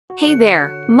Hey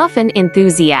there, muffin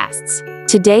enthusiasts!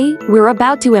 Today, we're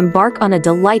about to embark on a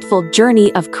delightful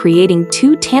journey of creating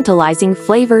two tantalizing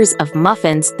flavors of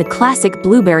muffins: the classic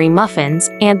blueberry muffins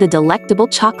and the delectable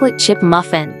chocolate chip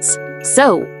muffins.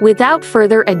 So, without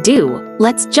further ado,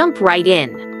 let's jump right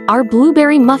in. Our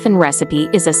blueberry muffin recipe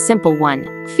is a simple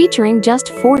one, featuring just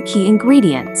 4 key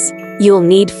ingredients. You'll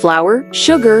need flour,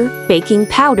 sugar, baking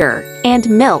powder, and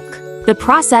milk. The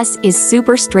process is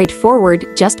super straightforward.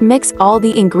 Just mix all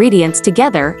the ingredients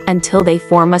together until they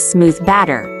form a smooth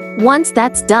batter. Once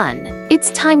that's done,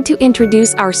 it's time to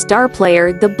introduce our star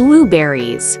player, the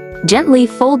blueberries. Gently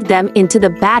fold them into the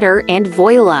batter and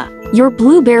voila! Your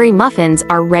blueberry muffins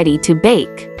are ready to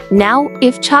bake. Now,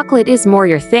 if chocolate is more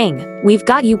your thing, we've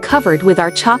got you covered with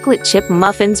our chocolate chip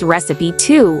muffins recipe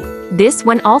too. This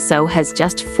one also has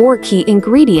just 4 key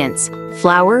ingredients: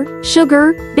 flour,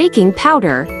 sugar, baking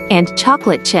powder, and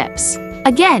chocolate chips.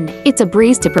 Again, it's a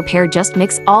breeze to prepare. Just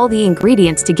mix all the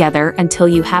ingredients together until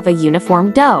you have a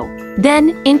uniform dough.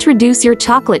 Then, introduce your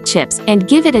chocolate chips and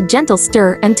give it a gentle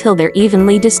stir until they're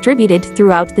evenly distributed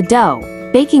throughout the dough.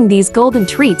 Baking these golden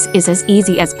treats is as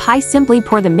easy as pie. Simply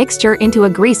pour the mixture into a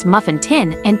greased muffin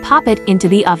tin and pop it into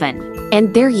the oven.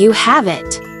 And there you have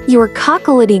it! Your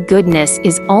chocolatey goodness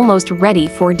is almost ready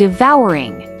for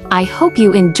devouring. I hope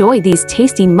you enjoy these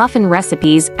tasty muffin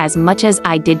recipes as much as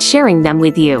I did sharing them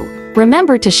with you.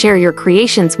 Remember to share your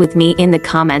creations with me in the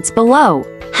comments below.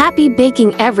 Happy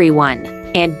baking, everyone!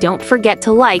 And don't forget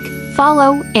to like,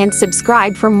 follow, and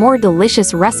subscribe for more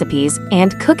delicious recipes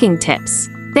and cooking tips.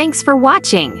 Thanks for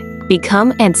watching!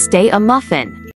 Become and stay a muffin!